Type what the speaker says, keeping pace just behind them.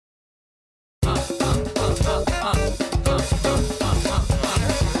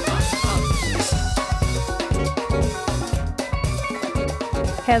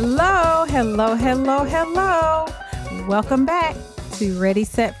Hello, hello, hello, hello. Welcome back to Ready,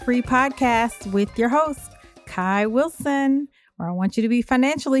 Set, Free podcast with your host, Kai Wilson, where I want you to be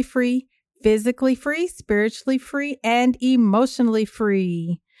financially free, physically free, spiritually free, and emotionally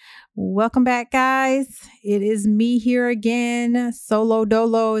free. Welcome back, guys. It is me here again. Solo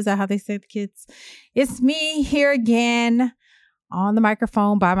dolo, is that how they say it, the kids? It's me here again on the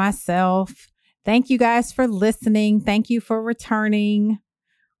microphone by myself. Thank you guys for listening. Thank you for returning.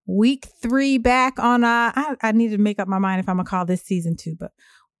 Week 3 back on, I need to make up my mind if I'm going to call this season 2, but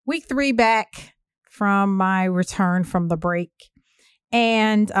week 3 back from my return from the break.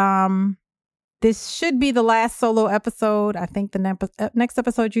 And this should be the last solo episode. I think the next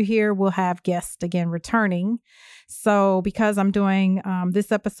episode you hear will have guests again returning. So because I'm doing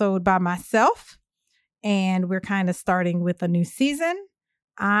this episode by myself and we're kind of starting with a new season,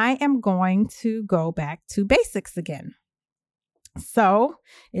 I am going to go back to basics again. So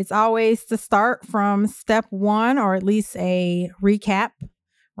it's always to start from step 1, or at least a recap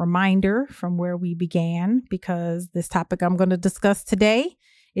reminder from where we began, because this topic I'm going to discuss today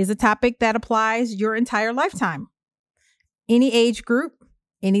is a topic that applies your entire lifetime. Any age group,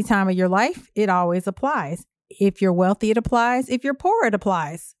 any time of your life, it always applies. If you're wealthy, it applies. If you're poor, it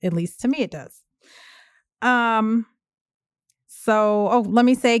applies. At least to me, it does. Let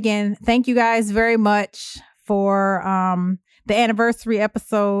me say again, thank you guys very much for the anniversary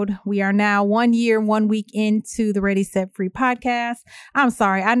episode. We are now 1 year, 1 week into the Ready, Set, Free podcast. I'm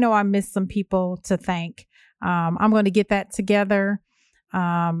sorry. I know I missed some people to thank. I'm going to get that together.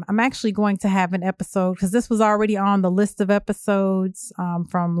 I'm actually going to have an episode because this was already on the list of episodes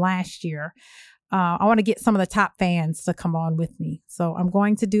from last year. I want to get some of the top fans to come on with me. So I'm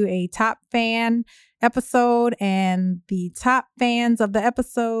going to do a top fan episode, and the top fans of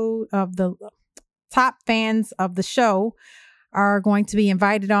the show are going to be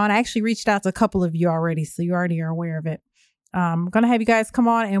invited on. I actually reached out to a couple of you already, so you already are aware of it. I'm going to have you guys come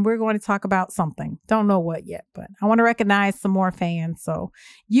on and we're going to talk about something. Don't know what yet, but I want to recognize some more fans. So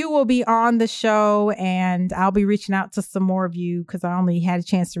you will be on the show and I'll be reaching out to some more of you because I only had a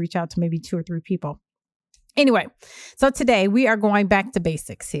chance to reach out to maybe 2 or 3 people. Anyway, so today we are going back to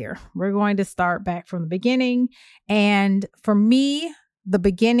basics here. We're going to start back from the beginning. And for me, the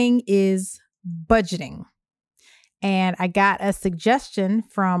beginning is budgeting. And I got a suggestion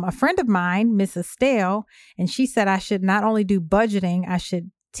from a friend of mine, Miss Estelle, and she said I should not only do budgeting, I should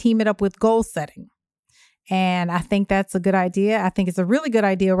team it up with goal setting. And I think that's a good idea. I think it's a really good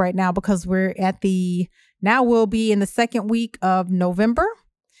idea right now because we'll be in the second week of November.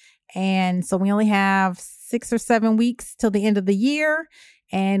 And so we only have 6 or 7 weeks till the end of the year.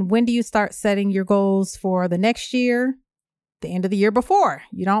 And when do you start setting your goals for the next year? The end of the year before.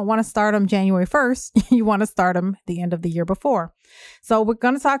 You don't want to start them January 1st. You want to start them the end of the year before. So we're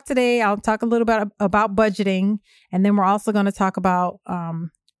going to talk today. I'll talk a little bit about budgeting. And then we're also going to talk about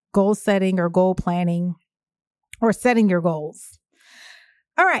goal setting or goal planning or setting your goals.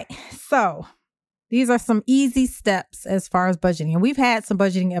 All right. So these are some easy steps as far as budgeting. And we've had some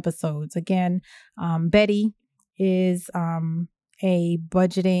budgeting episodes. Again, Betty is a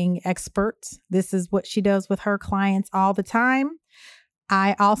budgeting expert. This is what she does with her clients all the time.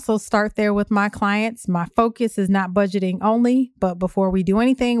 I also start there with my clients. My focus is not budgeting only, but before we do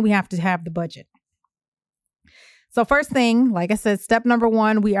anything, we have to have the budget. So first thing, like I said, step number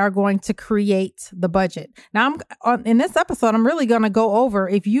 1, we are going to create the budget. Now, in this episode, I'm really going to go over,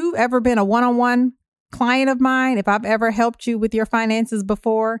 if you've ever been a one-on-one client of mine, if I've ever helped you with your finances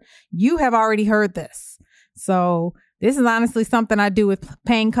before, you have already heard this. So this is honestly something I do with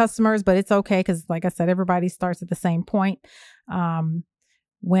paying customers, but it's okay because, like I said, everybody starts at the same point.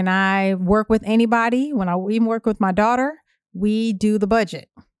 When I work with anybody, when I even work with my daughter, we do the budget.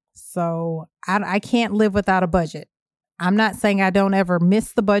 So I can't live without a budget. I'm not saying I don't ever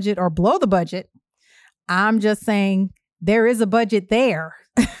miss the budget or blow the budget. I'm just saying there is a budget there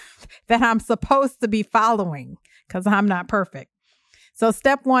that I'm supposed to be following because I'm not perfect. So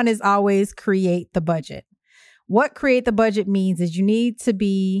step 1 is always create the budget. What create the budget means is you need to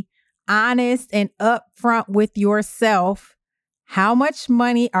be honest and upfront with yourself. How much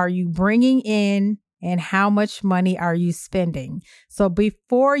money are you bringing in and how much money are you spending? So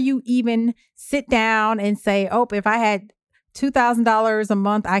before you even sit down and say, oh, if I had $2,000 a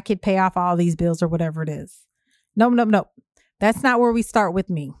month, I could pay off all these bills or whatever it is. No. That's not where we start with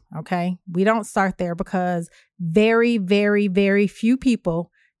me. Okay. We don't start there because very, very, very few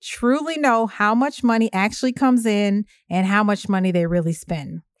people truly know how much money actually comes in and how much money they really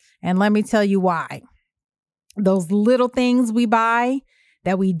spend. And let me tell you why. Those little things we buy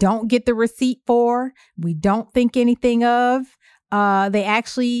that we don't get the receipt for, we don't think anything of, they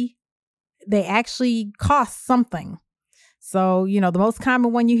actually cost something. So, the most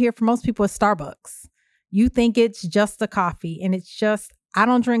common one you hear from most people is Starbucks. You think it's just a coffee, and it's just, I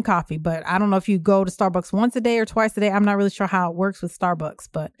don't drink coffee, but I don't know if you go to Starbucks once a day or twice a day. I'm not really sure how it works with Starbucks,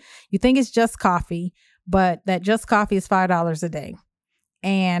 but you think it's just coffee, but that just coffee is $5 a day.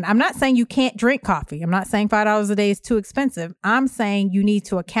 And I'm not saying you can't drink coffee. I'm not saying $5 a day is too expensive. I'm saying you need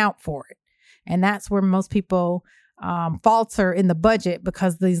to account for it. And that's where most people falter in the budget,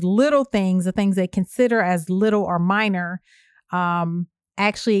 because these little things, the things they consider as little or minor,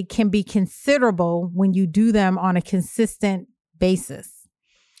 actually can be considerable when you do them on a consistent basis.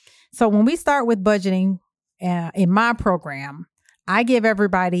 So when we start with budgeting in my program, I give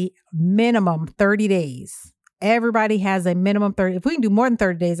everybody minimum 30 days. Everybody has a minimum 30. If we can do more than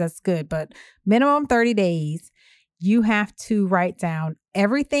 30 days, that's good. But minimum 30 days, you have to write down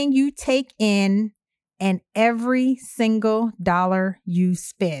everything you take in and every single dollar you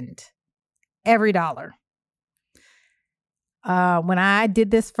spend. Every dollar. When I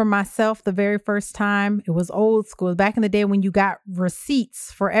did this for myself the very first time, it was old school. Back in the day when you got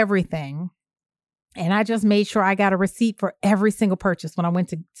receipts for everything. And I just made sure I got a receipt for every single purchase. When I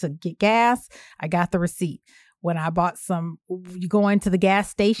went to get gas, I got the receipt. When I bought you go into the gas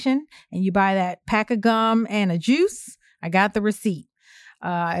station and you buy that pack of gum and a juice, I got the receipt.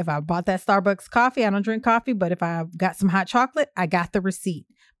 If I bought that Starbucks coffee, I don't drink coffee, but if I got some hot chocolate, I got the receipt.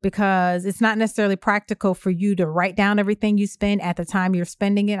 Because it's not necessarily practical for you to write down everything you spend at the time you're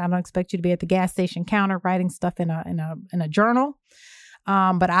spending it. I don't expect you to be at the gas station counter writing stuff in a journal.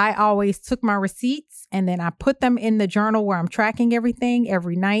 But I always took my receipts and then I put them in the journal where I'm tracking everything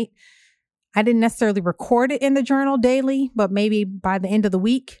every night. I didn't necessarily record it in the journal daily, but maybe by the end of the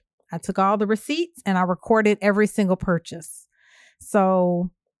week, I took all the receipts and I recorded every single purchase.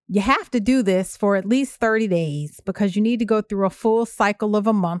 So you have to do this for at least 30 days because you need to go through a full cycle of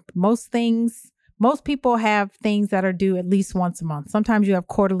a month. Most people have things that are due at least once a month. Sometimes you have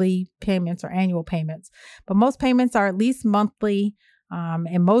quarterly payments or annual payments, but most payments are at least monthly.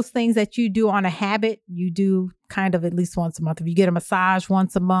 And most things that you do on a habit, you do kind of at least once a month. If you get a massage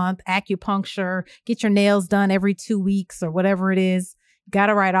once a month, acupuncture, get your nails done every 2 weeks or whatever it is, you got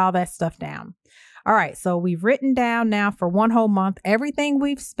to write all that stuff down. All right. So we've written down now for one whole month, everything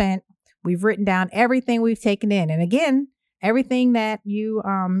we've spent. We've written down everything we've taken in. And again, everything that you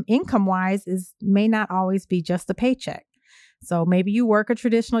income wise may not always be just a paycheck. So maybe you work a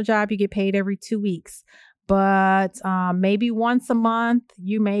traditional job, you get paid every 2 weeks. But maybe once a month,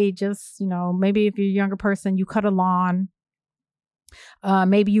 you may just, maybe if you're a younger person, you cut a lawn.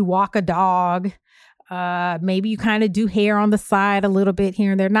 Maybe you walk a dog. Maybe you kind of do hair on the side a little bit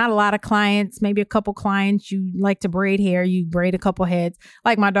here and there. Not a lot of clients, maybe a couple clients. You like to braid hair. You braid a couple heads.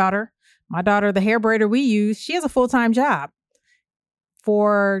 Like my daughter, the hair braider we use, she has a full-time job.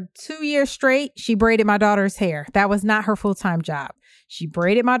 For 2 years straight, she braided my daughter's hair. That was not her full-time job. She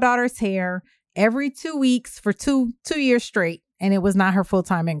braided my daughter's hair every 2 weeks for two years straight, and it was not her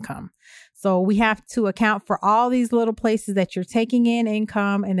full-time income. So we have to account for all these little places that you're taking in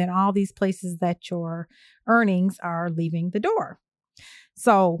income and then all these places that your earnings are leaving the door.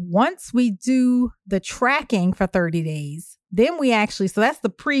 So once we do the tracking for 30 days, then we actually, so that's the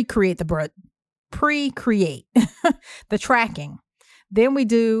pre-create the tracking. Then we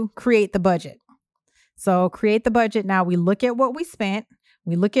do create the budget. So create the budget. Now we look at what we spent.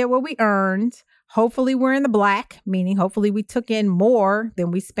 We look at what we earned. Hopefully we're in the black, meaning hopefully we took in more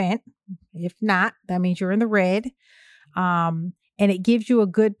than we spent. If not, that means you're in the red. And it gives you a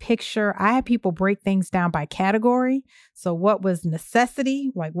good picture. I had people break things down by category. So what was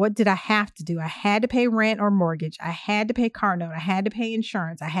necessity? Like, what did I have to do? I had to pay rent or mortgage. I had to pay car note. I had to pay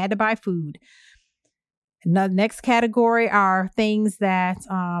insurance. I had to buy food. And the next category are things that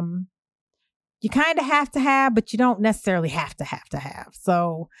you kind of have to have, but you don't necessarily have to have.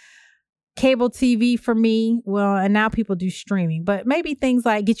 So cable TV for me, well, and now people do streaming, but maybe things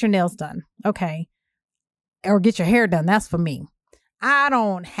like get your nails done. Okay. Or get your hair done. That's for me. I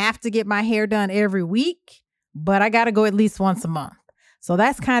don't have to get my hair done every week, but I got to go at least once a month. So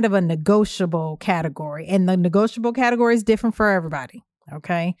that's kind of a negotiable category. And the negotiable category is different for everybody.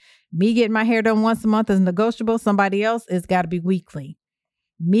 Okay. Me getting my hair done once a month is negotiable. Somebody else, it's got to be weekly.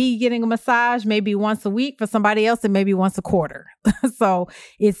 Me getting a massage maybe once a week. For somebody else, it may be once a quarter. So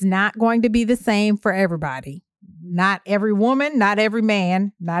it's not going to be the same for everybody. Not every woman, not every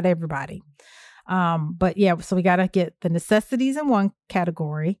man, not everybody. But yeah, so we got to get the necessities in one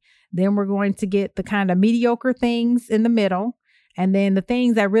category. Then we're going to get the kind of mediocre things in the middle. And then the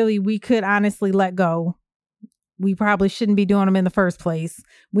things that really we could honestly let go. We probably shouldn't be doing them in the first place.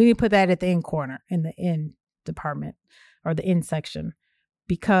 We need to put that at the end corner, in the end department. or the in section.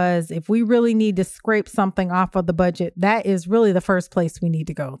 Because if we really need to scrape something off of the budget, that is really the first place we need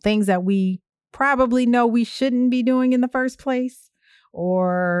to go. Things that we probably know we shouldn't be doing in the first place,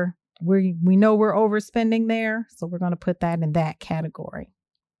 or we know we're overspending there. So we're going to put that in that category.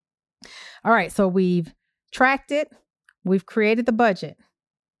 All right. So we've tracked it. We've created the budget.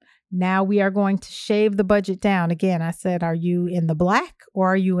 Now we are going to shave the budget down. Again, I said, are you in the black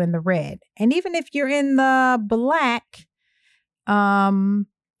or are you in the red? And even if you're in the black, when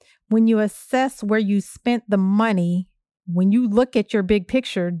you assess where you spent the money, when you look at your big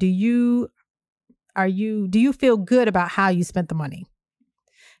picture, do you feel good about how you spent the money?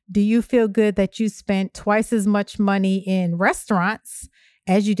 Do you feel good that you spent twice as much money in restaurants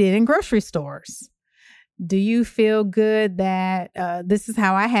as you did in grocery stores? Do you feel good that this is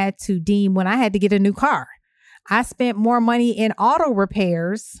how I had to deem when I had to get a new car? I spent more money in auto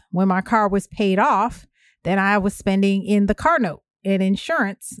repairs when my car was paid off than I was spending in the car note and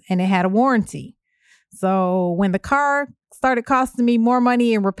insurance, and it had a warranty. So when the car started costing me more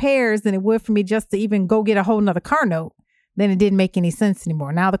money in repairs than it would for me just to even go get a whole nother car note, then it didn't make any sense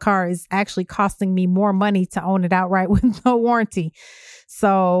anymore. Now the car is actually costing me more money to own it outright with no warranty.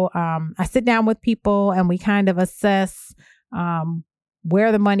 So I sit down with people and we kind of assess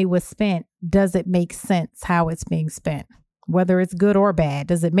where the money was spent. Does it make sense how it's being spent? Whether it's good or bad,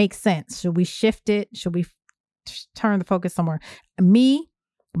 does it make sense? Should we shift it? Should we turn the focus somewhere?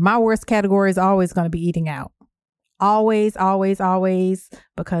 My worst category is always going to be eating out. Always, always, always.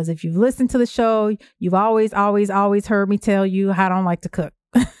 Because if you've listened to the show, you've always heard me tell you how I don't like to cook.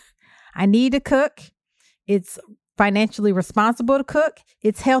 I need to cook. It's financially responsible to cook.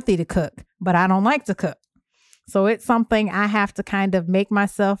 It's healthy to cook, but I don't like to cook. So it's something I have to kind of make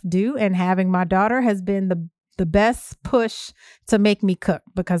myself do. And having my daughter has been the best push to make me cook,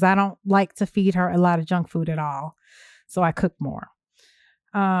 because I don't like to feed her a lot of junk food at all. So I cook more.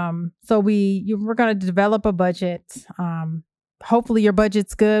 So we're going to develop a budget. Hopefully your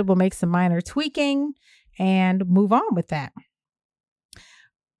budget's good. We'll make some minor tweaking and move on with that.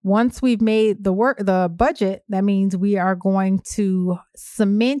 Once we've made the budget, that means we are going to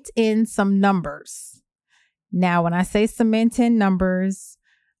cement in some numbers. Now, when I say cement in numbers,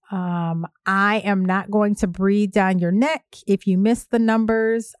 I am not going to breathe down your neck if you miss the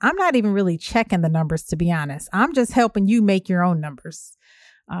numbers. I'm not even really checking the numbers, to be honest. I'm just helping you make your own numbers.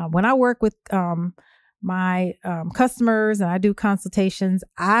 When I work with my customers and I do consultations,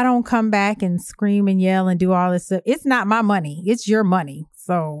 I don't come back and scream and yell and do all this stuff. It's not my money. It's your money.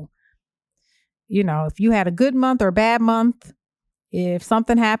 So, if you had a good month or a bad month, if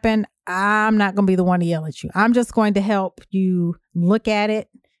something happened, I'm not going to be the one to yell at you. I'm just going to help you look at it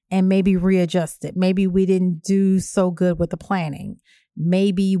and maybe readjust it. Maybe we didn't do so good with the planning.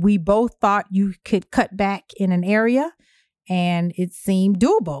 Maybe we both thought you could cut back in an area and it seemed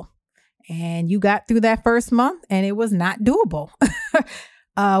doable. And you got through that first month and it was not doable.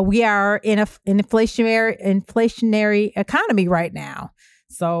 We are in an inflationary economy right now.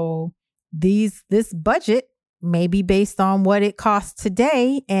 So this budget may be based on what it costs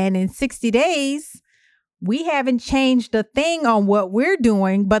today. And in 60 days, we haven't changed a thing on what we're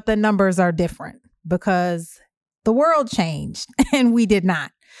doing, but the numbers are different because the world changed and we did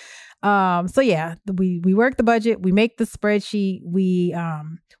not. We work the budget, we make the spreadsheet, we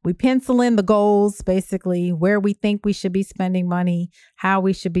pencil in the goals, basically where we think we should be spending money, how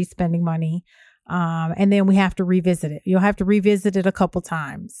we should be spending money. And then we have to revisit it. You'll have to revisit it a couple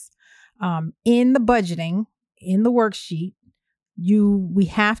times. In the budgeting, in the worksheet, we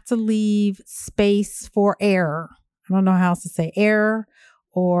have to leave space for error. I don't know how else to say error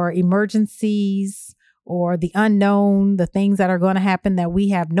or emergencies or the unknown, the things that are going to happen that we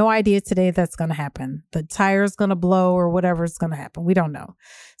have no idea today that's going to happen. The tire's going to blow or whatever is going to happen. We don't know.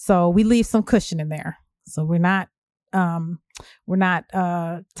 So we leave some cushion in there. So we're not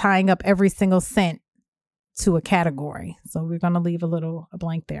tying up every single cent to a category. So we're going to leave a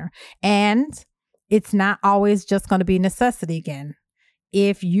blank there. And it's not always just going to be necessity again.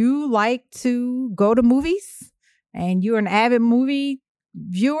 If you like to go to movies and you're an avid movie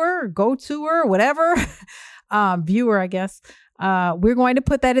viewer, go-toer, whatever, viewer, I guess, we're going to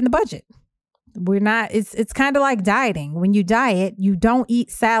put that in the budget. It's kind of like dieting. When you diet, you don't eat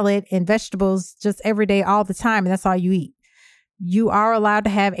salad and vegetables just every day all the time, and that's all you eat. You are allowed to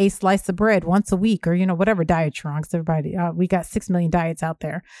have a slice of bread once a week or, whatever diet you're on. 'Cause everybody, we got 6 million diets out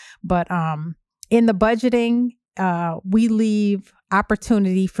there. But in the budgeting, we leave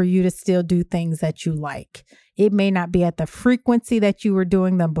opportunity for you to still do things that you like. It may not be at the frequency that you were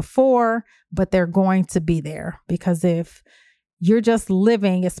doing them before, but they're going to be there, because if you're just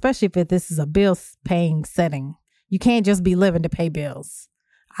living, especially if this is a bill paying setting, You can't just be living to pay bills.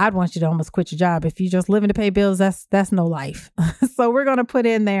 I'd want you to almost quit your job. If you just living to pay bills, that's no life. So we're going to put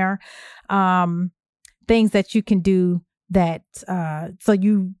in there things that you can do that so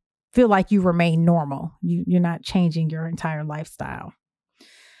you feel like you remain normal. You're not changing your entire lifestyle.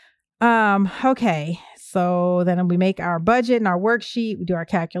 Okay. So then we make our budget and our worksheet. We do our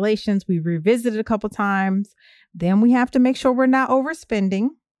calculations. We revisit it a couple times. Then we have to make sure we're not overspending.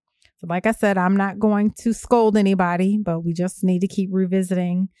 So like I said, I'm not going to scold anybody, but we just need to keep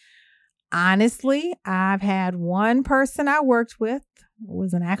revisiting. Honestly, I've had one person I worked with,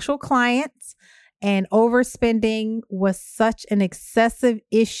 was an actual client, and overspending was such an excessive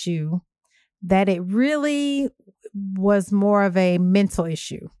issue that it really was more of a mental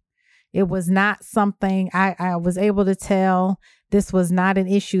issue. It was not something I was able to tell. This was not an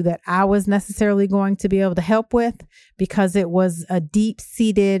issue that I was necessarily going to be able to help with, because it was a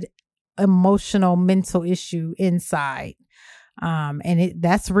deep-seated emotional, mental issue inside. And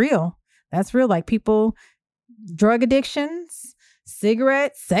that's real. That's real. Like people, drug addictions,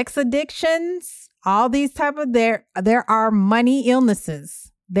 cigarettes, sex addictions, all these type of, there are money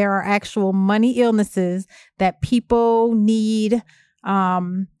illnesses. There are actual money illnesses that people need.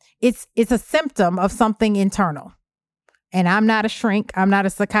 It's a symptom of something internal. And I'm not a shrink. I'm not a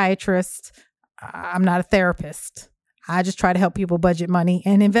psychiatrist. I'm not a therapist. I just try to help people budget money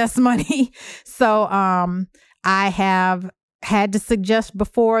and invest money. So I have had to suggest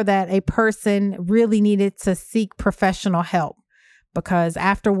before that a person really needed to seek professional help, because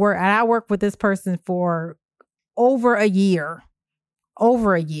after work, and I worked with this person for over a year.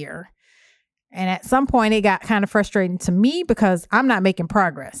 And at some point it got kind of frustrating to me because I'm not making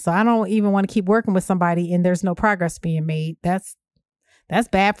progress. So I don't even want to keep working with somebody and there's no progress being made. That's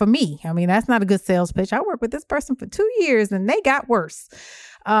bad for me. I mean, that's not a good sales pitch. I worked with this person for 2 years and they got worse.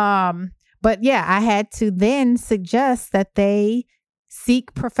 But yeah, I had to then suggest that they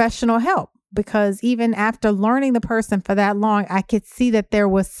seek professional help, because even after learning the person for that long, I could see that there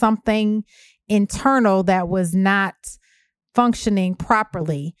was something internal that was not functioning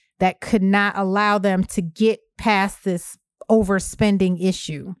properly, that could not allow them to get past this overspending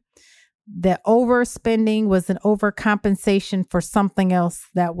issue. The overspending was an overcompensation for something else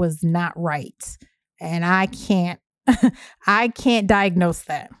that was not right. And I can't diagnose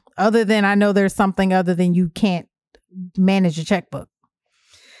that, other than I know there's something other than you can't manage a checkbook.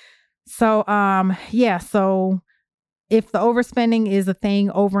 So, so if the overspending is a thing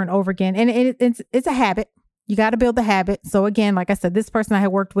over and over again, and it's a habit, you got to build the habit. So again, like I said, this person I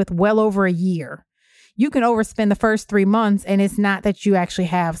had worked with well over a year. You can overspend the first 3 months and it's not that you actually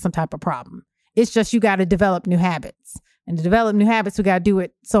have some type of problem. It's just you got to develop new habits. And to develop new habits, we got to do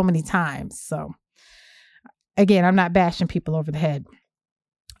it so many times. So again, I'm not bashing people over the head.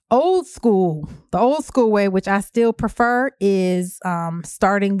 The old school way, which I still prefer, is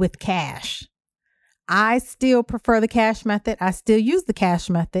starting with cash. I still prefer the cash method. I still use the cash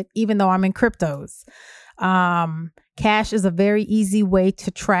method, even though I'm in cryptos. Cash is a very easy way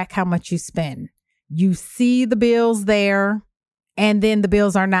to track how much you spend. You see the bills there, and then the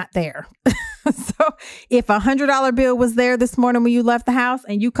bills are not there. So if $100 bill was there this morning when you left the house,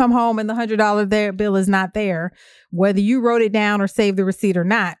 and you come home and the $100 bill is not there, whether you wrote it down or saved the receipt or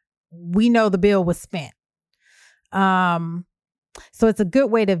not, we know the bill was spent. So it's a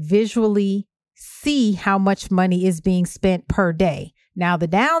good way to visually see how much money is being spent per day. Now, the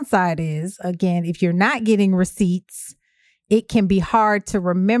downside is, again, if you're not getting receipts, it can be hard to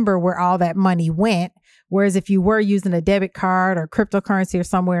remember where all that money went. Whereas if you were using a debit card or cryptocurrency or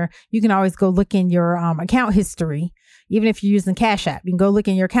somewhere, you can always go look in your account history. Even if you're using Cash App, you can go look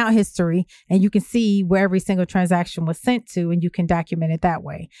in your account history and you can see where every single transaction was sent to, and you can document it that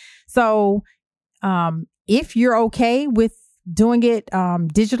way. So if you're okay with doing it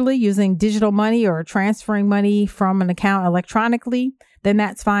digitally, using digital money or transferring money from an account electronically, then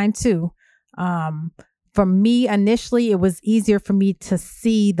that's fine too. For me, initially, it was easier for me to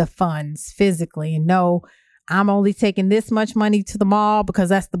see the funds physically and know I'm only taking this much money to the mall because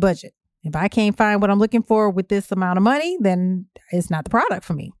that's the budget. If I can't find what I'm looking for with this amount of money, then it's not the product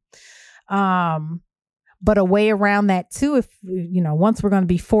for me. But a way around that too, if, once we're going to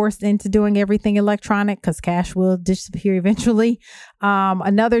be forced into doing everything electronic, because cash will disappear eventually.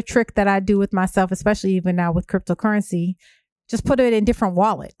 Another trick that I do with myself, especially even now with cryptocurrency, just put it in different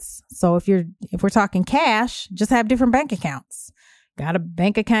wallets. So if we're talking cash, just have different bank accounts. Got a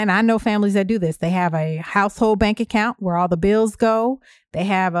bank account. I know families that do this. They have a household bank account where all the bills go. They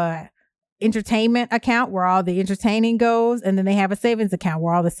have a entertainment account where all the entertaining goes. And then they have a savings account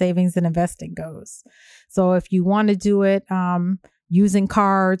where all the savings and investing goes. So if you want to do it, using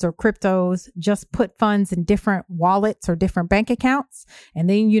cards or cryptos. Just put funds in different wallets or different bank accounts. And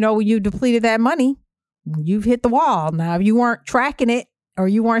then, when you depleted that money, you've hit the wall. Now, if you weren't tracking it or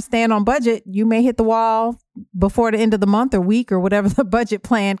you weren't staying on budget, you may hit the wall before the end of the month or week or whatever the budget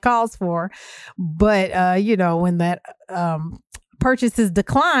plan calls for. But, when that purchase is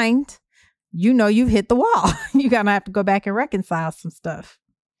declined, you've hit the wall. You're going to have to go back and reconcile some stuff.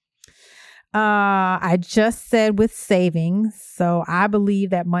 I just said with savings. So I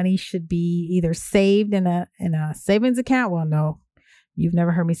believe that money should be either saved in a savings account. Well, no, you've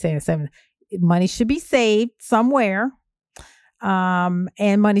never heard me say a savings. Money should be saved somewhere.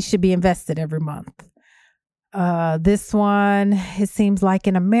 And money should be invested every month. This one, it seems like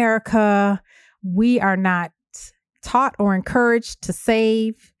in America, we are not taught or encouraged to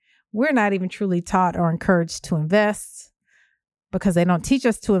save. We're not even truly taught or encouraged to invest because they don't teach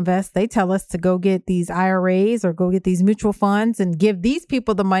us to invest. They tell us to go get these IRAs or go get these mutual funds and give these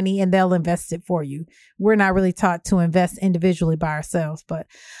people the money and they'll invest it for you. We're not really taught to invest individually by ourselves. But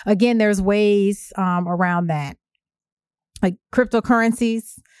again, there's ways around that. Like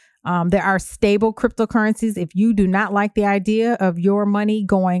cryptocurrencies. There are stable cryptocurrencies. If you do not like the idea of your money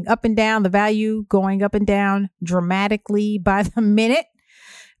going up and down, the value going up and down dramatically by the minute,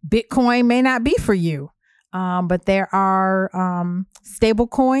 Bitcoin may not be for you. But there are stable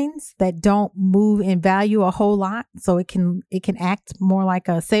coins that don't move in value a whole lot. So it can act more like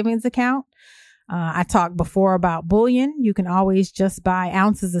a savings account. I talked before about bullion. You can always just buy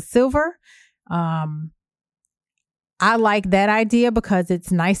ounces of silver. I like that idea because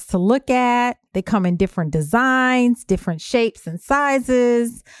it's nice to look at. They come in different designs, different shapes and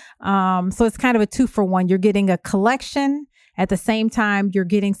sizes. So it's kind of a 2-for-1. You're getting a collection. At the same time, you're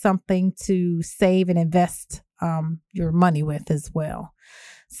getting something to save and invest your money with as well.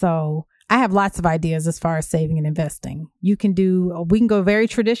 So I have lots of ideas as far as saving and investing. We can go very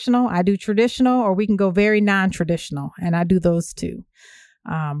traditional. I do traditional, or we can go very non-traditional, and I do those too.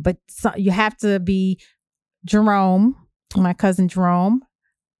 But you have to be Jerome, my cousin Jerome.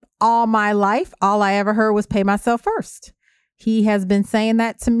 All my life, all I ever heard was pay myself first. He has been saying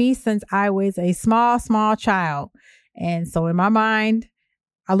that to me since I was a small child. And so in my mind,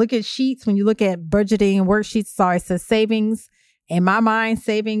 I look at sheets. When you look at budgeting and worksheets, it always says savings. In my mind,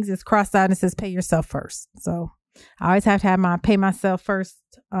 savings is crossed out and it says pay yourself first. So I always have to have my pay myself first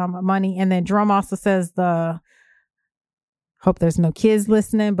money. And then Jerome also says hope there's no kids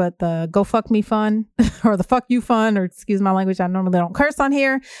listening, but the go fuck me fund or the fuck you fund, or excuse my language, I normally don't curse on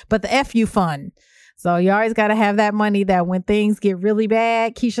here, but the F you fund. So you always got to have that money that when things get really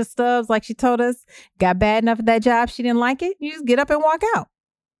bad, Keisha Stubbs, like she told us, got bad enough at that job, she didn't like it. You just get up and walk out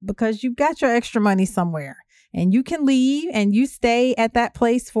because you've got your extra money somewhere and you can leave and you stay at that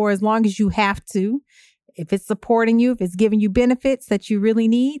place for as long as you have to. If it's supporting you, if it's giving you benefits that you really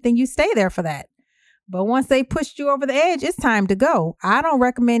need, then you stay there for that. But once they pushed you over the edge, it's time to go. I don't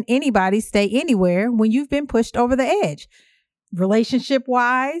recommend anybody stay anywhere when you've been pushed over the edge. Relationship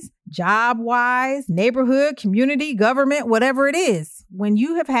wise, job wise, neighborhood, community, government, whatever it is. When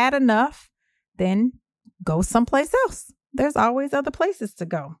you have had enough, then go someplace else. There's always other places to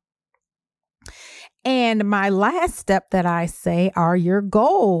go. And my last step that I say are your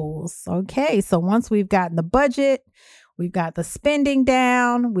goals. Okay, so once we've gotten the budget, we've got the spending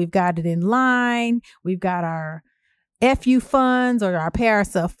down, we've got it in line, we've got our FU funds or our pay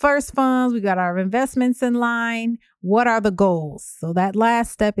ourselves first funds, we got our investments in line. What are the goals? So that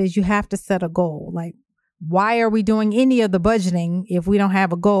last step is you have to set a goal. Like, why are we doing any of the budgeting if we don't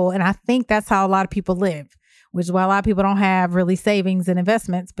have a goal? And I think that's how a lot of people live, which is why a lot of people don't have really savings and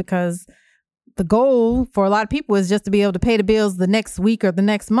investments, because the goal for a lot of people is just to be able to pay the bills the next week or the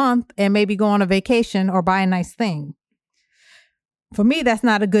next month and maybe go on a vacation or buy a nice thing. For me, that's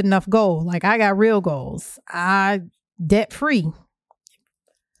not a good enough goal. Like, I got real goals. Debt free.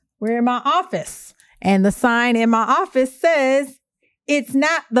 We're in my office and the sign in my office says, it's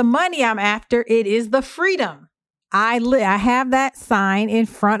not the money I'm after. It is the freedom. I have that sign in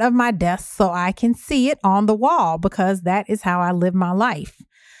front of my desk so I can see it on the wall because that is how I live my life.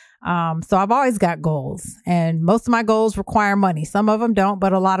 So I've always got goals, and most of my goals require money. Some of them don't,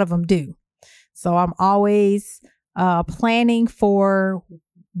 but a lot of them do. So I'm always planning for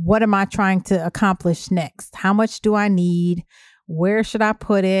what am I trying to accomplish next? How much do I need? Where should I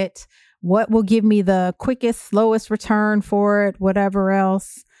put it? What will give me the quickest, slowest return for it? Whatever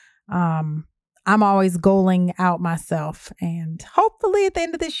else. I'm always goaling out myself. And hopefully at the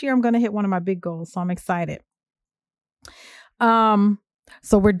end of this year, I'm going to hit one of my big goals. So I'm excited.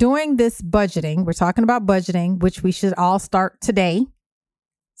 So we're doing this budgeting. We're talking about budgeting, which we should all start today.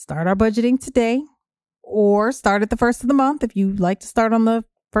 Start our budgeting today. or start at the first of the month. If you like to start on the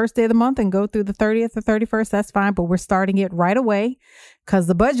first day of the month and go through the 30th or 31st, that's fine. But we're starting it right away because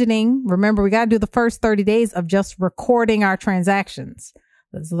the budgeting, remember, we got to do the first 30 days of just recording our transactions.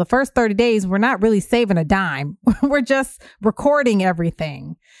 So the first 30 days, we're not really saving a dime. We're just recording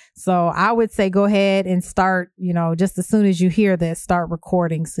everything. So I would say go ahead and start, just as soon as you hear this, start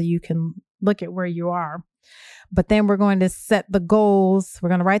recording so you can look at where you are. But then we're going to set the goals. We're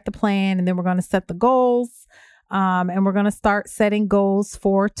going to write the plan, and then we're going to set the goals. And we're going to start setting goals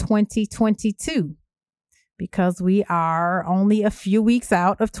for 2022 because we are only a few weeks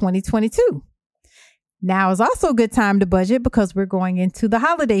out of 2022. Now is also a good time to budget because we're going into the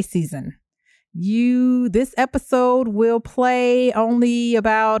holiday season. This episode will play only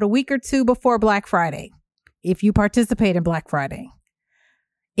about a week or two before Black Friday. If you participate in Black Friday,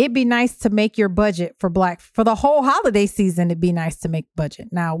 it'd be nice to make your budget for the whole holiday season. It'd be nice to make budget.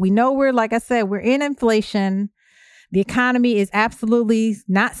 Now we know like I said, we're in inflation. The economy is absolutely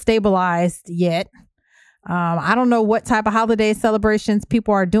not stabilized yet. I don't know what type of holiday celebrations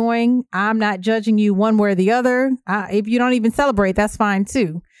people are doing. I'm not judging you one way or the other. If you don't even celebrate, that's fine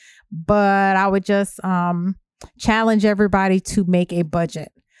too. But I would just challenge everybody to make a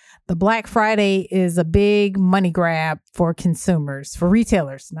budget. The Black Friday is a big money grab for consumers, for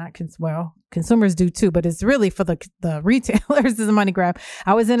retailers, consumers do too, but it's really for the retailers is a money grab.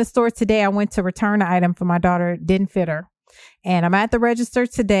 I was in a store today. I went to return an item for my daughter. It didn't fit her. And I'm at the register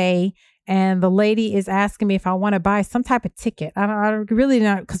today. And the lady is asking me if I want to buy some type of ticket. I really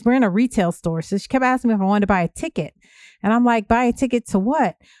don't, because we're in a retail store. So she kept asking me if I wanted to buy a ticket. And I'm like, buy a ticket to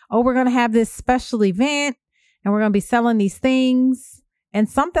what? Oh, we're going to have this special event and we're going to be selling these things. And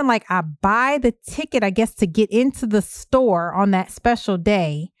something like I buy the ticket, I guess, to get into the store on that special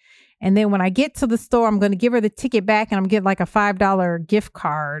day. And then when I get to the store, I'm going to give her the ticket back and I'm going to get like a $5 gift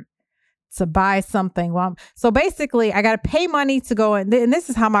card to buy something. Well, so basically I got to pay money to go in. And this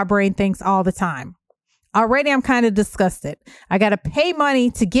is how my brain thinks all the time. Already I'm kind of disgusted. I got to pay money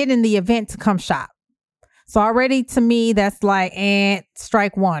to get in the event to come shop. So already to me, that's like,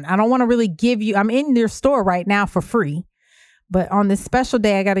 strike one. I don't want to really give you, I'm in your store right now for free. But on this special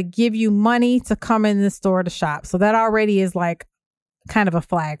day, I got to give you money to come in the store to shop. So that already is like kind of a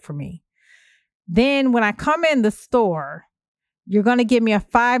flag for me. Then when I come in the store, you're going to give me a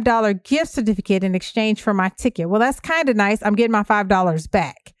 $5 gift certificate in exchange for my ticket. Well, that's kind of nice. I'm getting my $5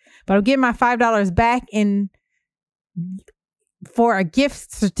 back, but I'm getting my $5 back for a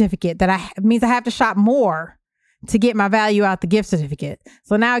gift certificate that means I have to shop more to get my value out the gift certificate.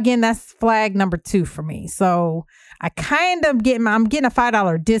 So now again, that's flag number 2 for me. So I kind of I'm getting a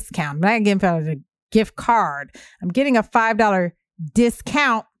 $5 discount. I'm not getting a gift card. I'm getting a $5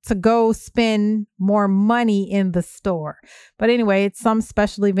 discount to go spend more money in the store. But anyway, it's some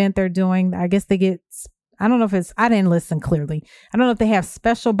special event they're doing. I guess they get, I don't know if I didn't listen clearly. I don't know if they have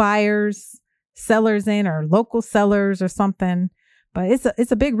special sellers in or local sellers or something, but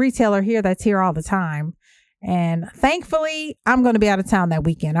it's a big retailer here that's here all the time. And thankfully, I'm going to be out of town that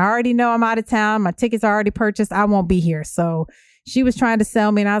weekend. I already know I'm out of town. My tickets are already purchased. I won't be here. So she was trying to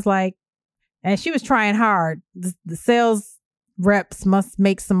sell me and I was like, and she was trying hard. The sales reps must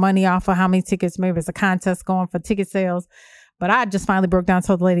make some money off of how many tickets. Maybe it's a contest going for ticket sales. But I just finally broke down and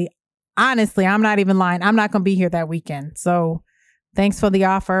told the lady, honestly, I'm not even lying. I'm not going to be here that weekend. So thanks for the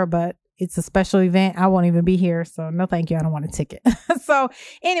offer, but it's a special event. I won't even be here. So no, thank you. I don't want a ticket. So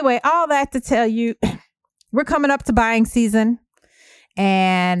anyway, all that to tell you, we're coming up to buying season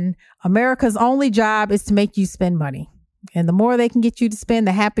and America's only job is to make you spend money. And the more they can get you to spend,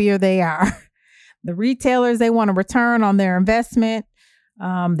 the happier they are. The retailers, they want a return on their investment.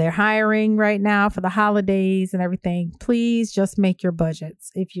 They're hiring right now for the holidays and everything. Please just make your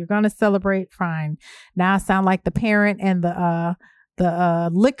budgets. If you're going to celebrate, fine. Now I sound like the parent and the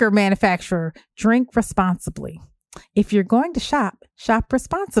liquor manufacturer. Drink responsibly. If you're going to shop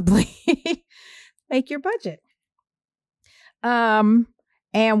responsibly. Make your budget.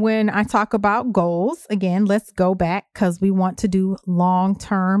 And when I talk about goals, again, let's go back because we want to do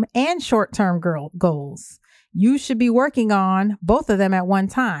long-term and short-term goals. You should be working on both of them at one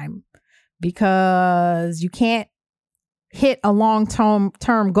time because you can't hit a long-term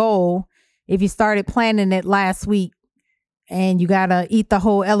goal if you started planning it last week and you got to eat the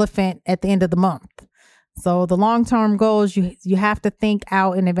whole elephant at the end of the month. So the long-term goals, you have to think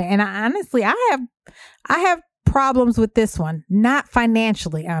out in advance. And honestly, I have problems with this one, not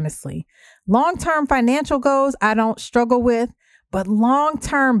financially, honestly. Long-term financial goals, I don't struggle with, but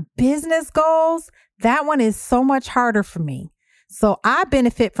long-term business goals, that one is so much harder for me. So I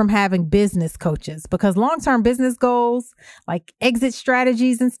benefit from having business coaches because long-term business goals like exit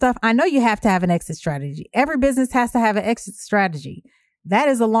strategies and stuff, I know you have to have an exit strategy. Every business has to have an exit strategy. That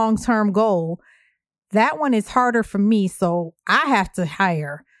is a long-term goal. That one is harder for me. So I have to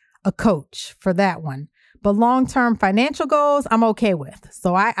hire a coach for that one. But long-term financial goals, I'm okay with.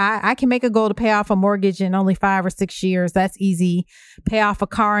 So I can make a goal to pay off a mortgage in only 5 or 6 years. That's easy. Pay off a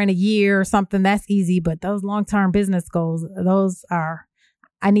car in a year or something. That's easy. But those long-term business goals,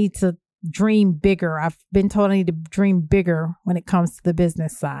 I need to dream bigger. I've been told I need to dream bigger when it comes to the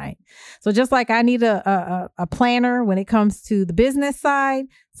business side. So just like I need a planner when it comes to the business side,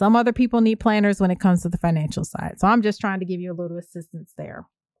 some other people need planners when it comes to the financial side. So I'm just trying to give you a little assistance there.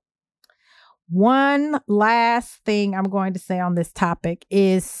 One last thing I'm going to say on this topic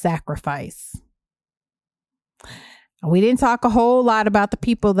is sacrifice. We didn't talk a whole lot about the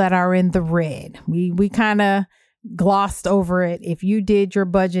people that are in the red. We kind of glossed over it. If you did your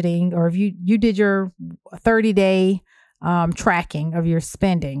budgeting or if you did your 30-day tracking of your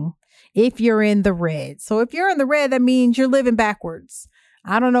spending, if you're in the red. So if you're in the red, that means you're living backwards.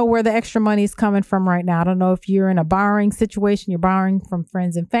 I don't know where the extra money is coming from right now. I don't know if you're in a borrowing situation. You're borrowing from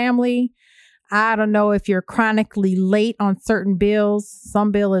friends and family. I don't know if you're chronically late on certain bills.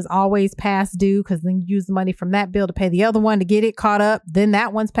 Some bill is always past due because then you use the money from that bill to pay the other one to get it caught up. Then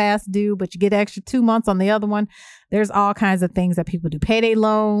that one's past due, but you get extra 2 months on the other one. There's all kinds of things that people do. Payday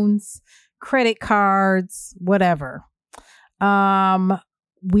loans, credit cards, whatever.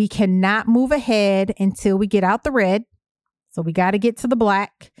 We cannot move ahead until we get out the red. So we got to get to the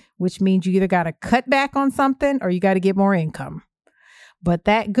black, which means you either got to cut back on something or you got to get more income. But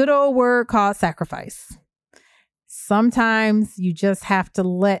that good old word called sacrifice. Sometimes you just have to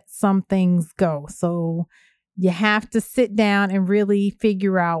let some things go. So you have to sit down and really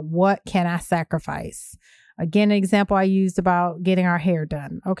figure out, what can I sacrifice? Again, an example I used about getting our hair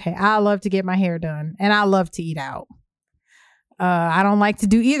done. Okay, I love to get my hair done and I love to eat out. I don't like to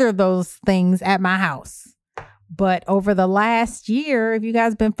do either of those things at my house. But over the last year, if you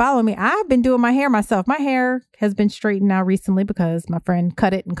guys have been following me, I've been doing my hair myself. My hair has been straightened now recently because my friend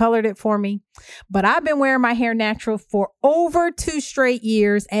cut it and colored it for me. But I've been wearing my hair natural for over 2 straight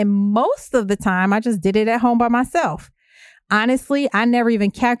years. And most of the time, I just did it at home by myself. Honestly, I never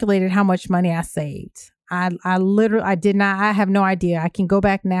even calculated how much money I saved. I did not. I have no idea. I can go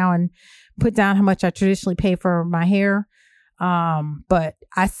back now and put down how much I traditionally pay for my hair. But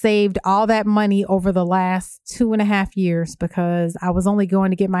I saved all that money over the last 2.5 years because I was only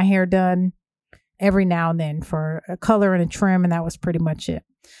going to get my hair done every now and then for a color and a trim. And that was pretty much it.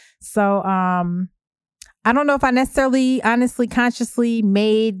 So, I don't know if I necessarily, honestly, consciously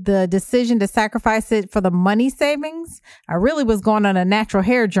made the decision to sacrifice it for the money savings. I really was going on a natural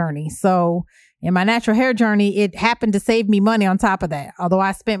hair journey. So in my natural hair journey, it happened to save me money on top of that. Although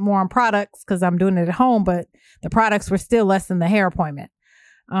I spent more on products because I'm doing it at home, but the products were still less than the hair appointment.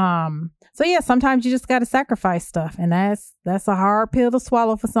 So yeah, sometimes you just got to sacrifice stuff, and that's a hard pill to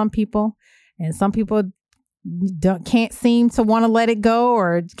swallow for some people. And some people can't seem to want to let it go,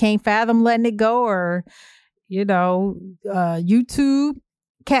 or can't fathom letting it go, or YouTube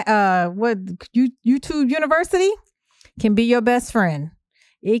University can be your best friend.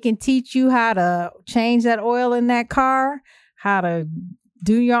 It can teach you how to change that oil in that car, how to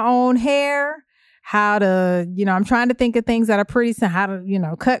do your own hair, how to, I'm trying to think of things that are pretty simple, how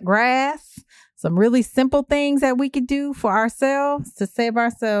to, cut grass, some really simple things that we could do for ourselves to save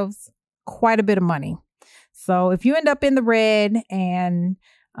ourselves quite a bit of money. So if you end up in the red and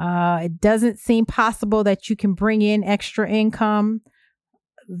it doesn't seem possible that you can bring in extra income,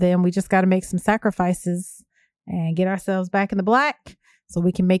 then we just got to make some sacrifices and get ourselves back in the black so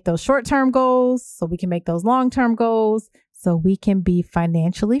we can make those short-term goals, so we can make those long-term goals, so we can be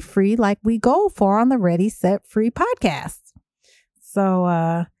financially free like we go for on the Ready, Set, Free podcast.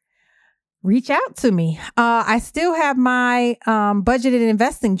 So reach out to me. I still have my budgeted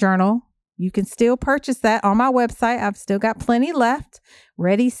investing journal. You can still purchase that on my website. I've still got plenty left.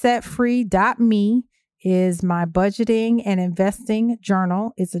 ReadySetFree.me is my budgeting and investing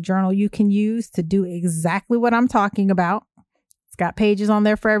journal. It's a journal you can use to do exactly what I'm talking about. It's got pages on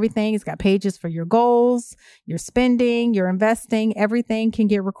there for everything. It's got pages for your goals, your spending, your investing. Everything can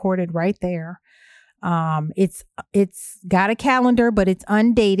get recorded right there. It's got a calendar, but it's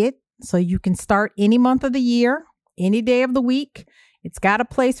undated. So you can start any month of the year, any day of the week. It's got a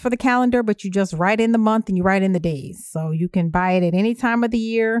place for the calendar, but you just write in the month and you write in the days. So you can buy it at any time of the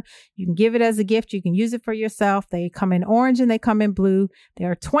year. You can give it as a gift. You can use it for yourself. They come in orange and they come in blue. They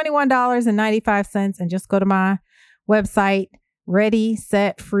are $21.95. And just go to my website,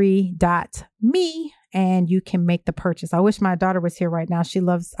 ReadySetFree.me, and you can make the purchase. I wish my daughter was here right now.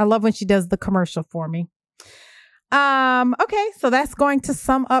 I love when she does the commercial for me. Okay, so that's going to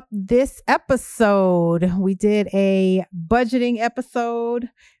sum up this episode. We did a budgeting episode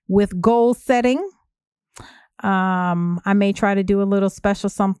with goal setting. I may try to do a little special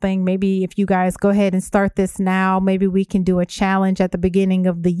something. Maybe if you guys go ahead and start this now, maybe we can do a challenge at the beginning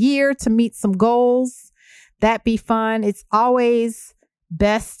of the year to meet some goals. That'd be fun. It's always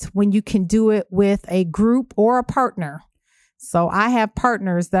best when you can do it with a group or a partner. So I have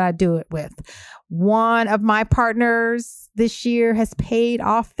partners that I do it with. One of my partners this year has paid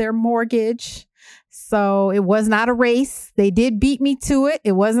off their mortgage. So it was not a race. They did beat me to it.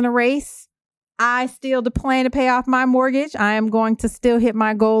 It wasn't a race. I still plan to pay off my mortgage. I am going to still hit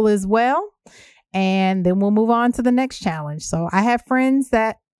my goal as well. And then we'll move on to the next challenge. So I have friends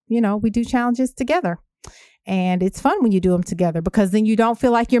that, we do challenges together. And it's fun when you do them together because then you don't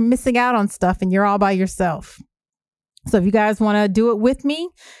feel like you're missing out on stuff and you're all by yourself. So if you guys want to do it with me,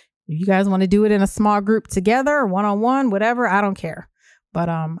 if you guys want to do it in a small group together or one-on-one, whatever, I don't care. But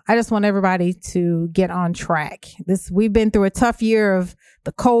I just want everybody to get on track. We've been through a tough year of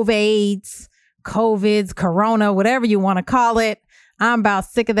the COVIDs, Corona, whatever you want to call it. I'm about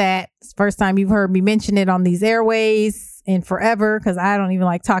sick of that. It's the first time you've heard me mention it on these airways in forever because I don't even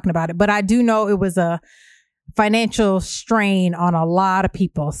like talking about it. But I do know it was a financial strain on a lot of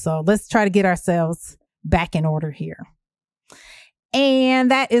people. So let's try to get ourselves back in order here. And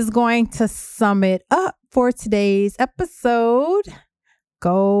that is going to sum it up for today's episode.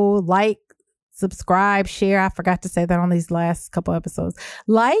 Go like, subscribe, share. I forgot to say that on these last couple episodes.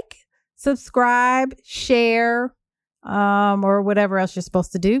 Like, subscribe, share, or whatever else you're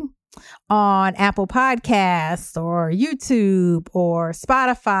supposed to do on Apple Podcasts or YouTube or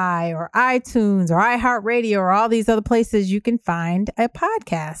Spotify or iTunes or iHeartRadio or all these other places you can find a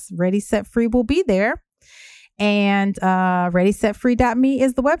podcast. Ready, Set, Free will be there. And readysetfree.me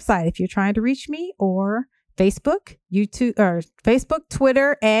is the website if you're trying to reach me, or Facebook,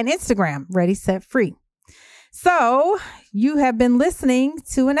 Twitter, and Instagram, Ready, Set, Free. So you have been listening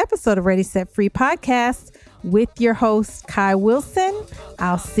to an episode of Ready, Set, Free podcast with your host, Kai Wilson.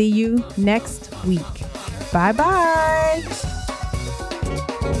 I'll see you next week. Bye-bye.